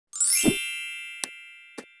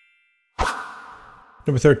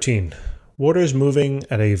Number 13. Water is moving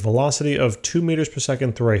at a velocity of 2 meters per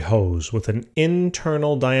second through a hose with an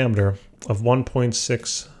internal diameter of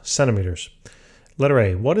 1.6 centimeters. Letter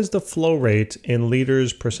A. What is the flow rate in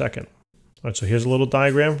liters per second? All right, so here's a little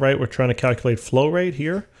diagram, right? We're trying to calculate flow rate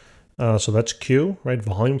here. So that's Q, right?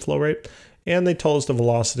 Volume flow rate. And they told us the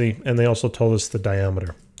velocity, and they also told us the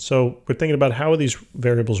diameter. So we're thinking about how are these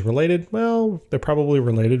variables related? Well, they're probably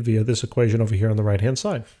related via this equation over here on the right-hand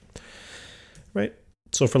side, right?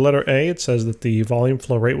 So for letter A, it says that the volume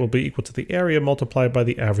flow rate will be equal to the area multiplied by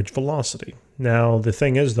the average velocity. Now, the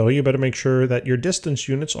thing is, though, you better make sure that your distance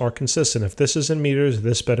units are consistent. If this is in meters,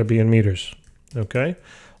 this better be in meters, okay?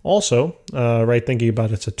 Also, right, thinking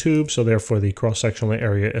about it's a tube, so therefore the cross-sectional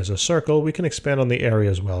area is a circle. We can expand on the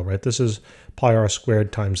area as well, right? This is pi r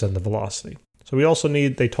squared times then the velocity. So we also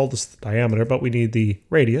need, they told us the diameter, but we need the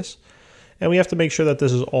radius. And we have to make sure that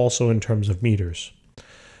this is also in terms of meters.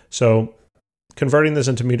 So converting this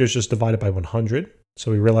into meters, just divide it by 100.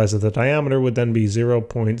 So we realize that the diameter would then be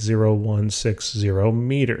 0.0160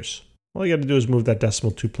 meters. All you got to do is move that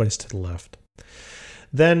decimal 2 places to the left.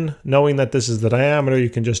 Then, knowing that this is the diameter, you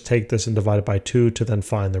can just take this and divide it by 2 to then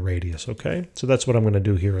find the radius, okay? So that's what I'm going to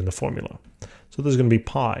do here in the formula. So this is going to be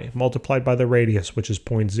pi multiplied by the radius, which is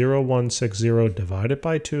 0.0160 divided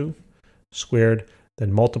by 2 squared,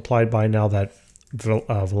 then multiplied by now that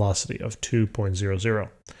velocity of 2.00.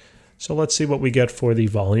 So let's see what we get for the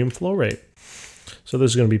volume flow rate. So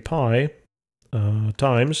this is going to be pi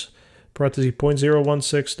times parentheses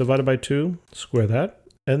 0.016 divided by 2, square that,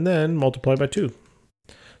 and then multiply by 2.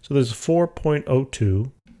 So there's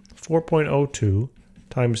 4.02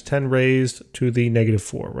 times 10 raised to the negative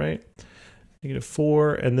 4, right? Negative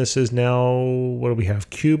 4, and this is now, what do we have?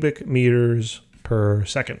 Cubic meters per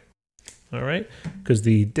second. All right, because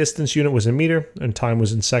the distance unit was in meter and time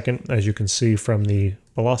was in second, as you can see from the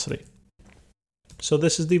velocity. So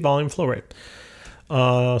this is the volume flow rate.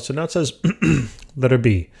 So now it says, letter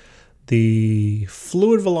B, the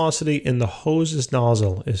fluid velocity in the hose's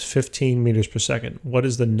nozzle is 15 meters per second. What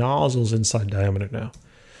is the nozzle's inside diameter now?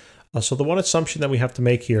 So the one assumption that we have to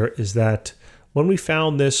make here is that when we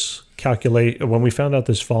found this when we found out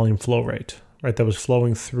this volume flow rate, right, that was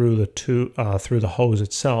flowing through the hose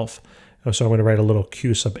itself. So I'm going to write a little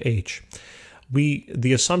Q sub H.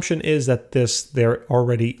 The assumption is that there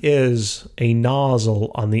already is a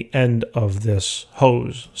nozzle on the end of this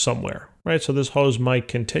hose somewhere, right? So this hose might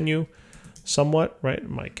continue somewhat, right? It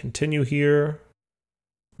might continue here,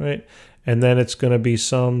 right? And then it's going to be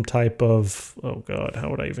some type of, oh God, how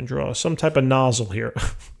would I even draw? Some type of nozzle here,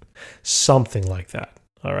 something like that,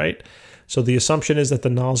 all right? So the assumption is that the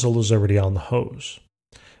nozzle is already on the hose.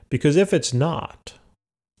 Because if it's not,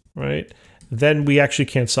 right, then we actually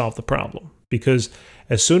can't solve the problem. Because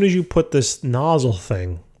as soon as you put this nozzle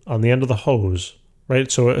thing on the end of the hose,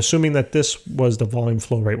 right, so assuming that this was the volume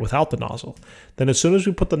flow rate without the nozzle, then as soon as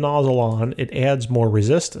we put the nozzle on, it adds more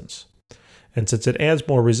resistance. And since it adds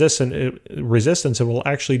more resistance, it will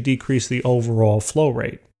actually decrease the overall flow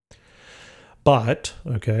rate. But,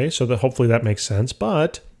 okay, so hopefully that makes sense.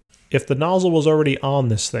 But if the nozzle was already on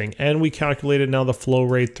this thing and we calculated now the flow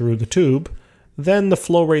rate through the tube, then the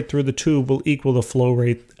flow rate through the tube will equal the flow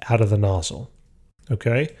rate out of the nozzle,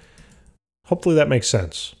 okay? Hopefully that makes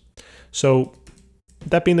sense. So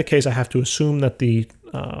that being the case, I have to assume that the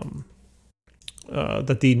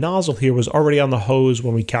nozzle here was already on the hose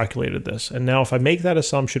when we calculated this. And now if I make that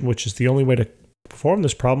assumption, which is the only way to perform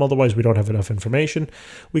this problem, otherwise we don't have enough information,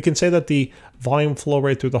 we can say that the volume flow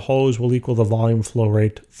rate through the hose will equal the volume flow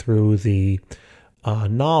rate through the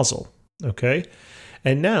nozzle, okay?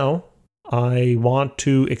 And now I want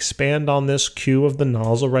to expand on this Q of the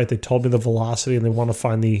nozzle, right? They told me the velocity and they want to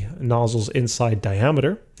find the nozzle's inside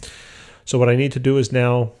diameter. So what I need to do is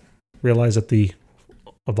now realize that the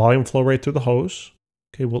volume flow rate through the hose,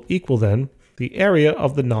 okay, will equal then the area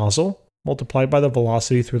of the nozzle multiplied by the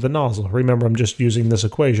velocity through the nozzle. Remember, I'm just using this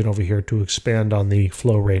equation over here to expand on the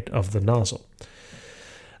flow rate of the nozzle.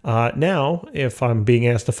 Now, if I'm being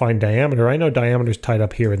asked to find diameter, I know diameter is tied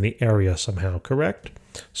up here in the area somehow, correct?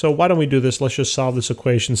 So why don't we do this? Let's just solve this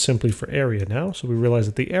equation simply for area now. So we realize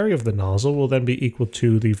that the area of the nozzle will then be equal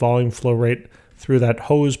to the volume flow rate through that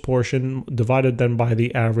hose portion divided then by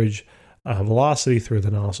the average velocity through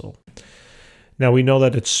the nozzle. Now we know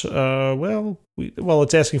that it's,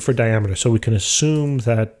 it's asking for diameter, so we can assume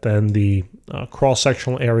that then the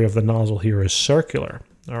cross-sectional area of the nozzle here is circular,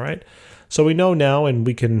 all right? So we know now, and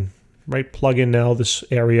we can, right, plug in now this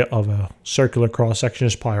area of a circular cross-section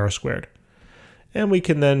is pi r squared. And we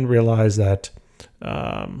can then realize that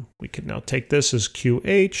we can now take this as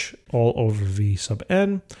QH all over V sub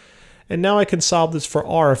n. And now I can solve this for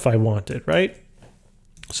R if I wanted, right?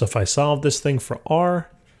 So if I solve this thing for r,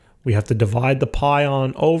 we have to divide the pi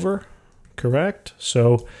on over, correct?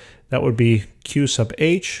 So that would be q sub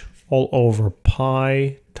h all over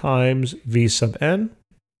pi times v sub n.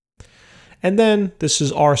 And then this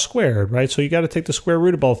is r squared, right? So you got to take the square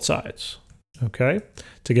root of both sides, okay,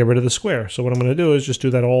 to get rid of the square. So what I'm going to do is just do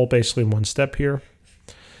that all basically in one step here.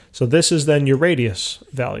 So this is then your radius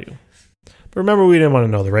value. But remember, we didn't want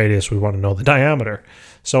to know the radius, we want to know the diameter.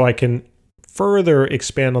 So I can further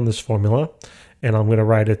expand on this formula, and I'm going to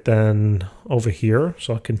write it then over here.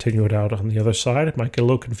 So I'll continue it out on the other side. It might get a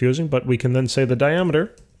little confusing, but we can then say the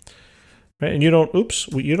diameter. Right? And you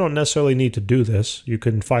don't necessarily need to do this. You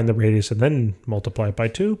can find the radius and then multiply it by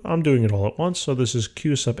 2. I'm doing it all at once. So this is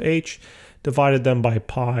q sub h divided then by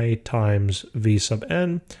pi times v sub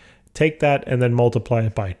n. Take that and then multiply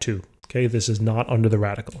it by 2. Okay, this is not under the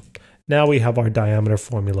radical. Now we have our diameter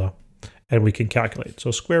formula and we can calculate. So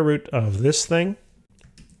square root of this thing,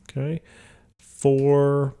 okay,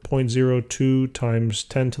 4.02 times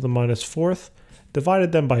 10 to the minus 4th,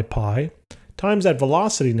 divided then by pi, times that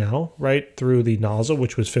velocity now, right, through the nozzle,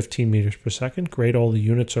 which was 15 meters per second. Great, all the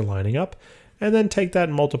units are lining up. And then take that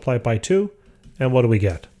and multiply it by 2. And what do we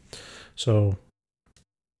get? So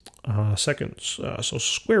seconds. So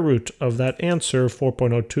square root of that answer,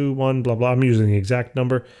 4.021, blah, blah. I'm using the exact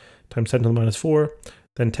number, times 10 to the minus 4.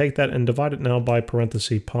 Then take that and divide it now by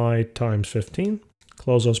parenthesis pi times 15.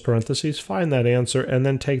 Close those parentheses, find that answer, and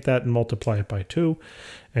then take that and multiply it by 2.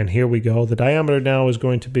 And here we go. The diameter now is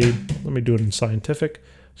going to be, let me do it in scientific,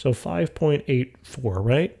 so 5.84,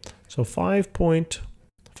 right? So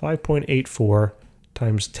 5.84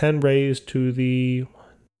 times 10 raised to the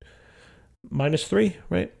minus 3,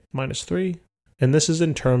 right? Minus 3. And this is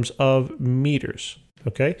in terms of meters,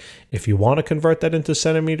 okay? If you want to convert that into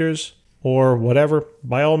centimeters or whatever,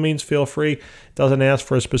 by all means, feel free. It doesn't ask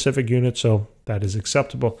for a specific unit, so that is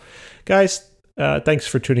acceptable. Guys, thanks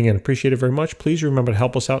for tuning in. Appreciate it very much. Please remember to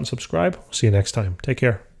help us out and subscribe. See you next time. Take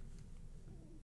care.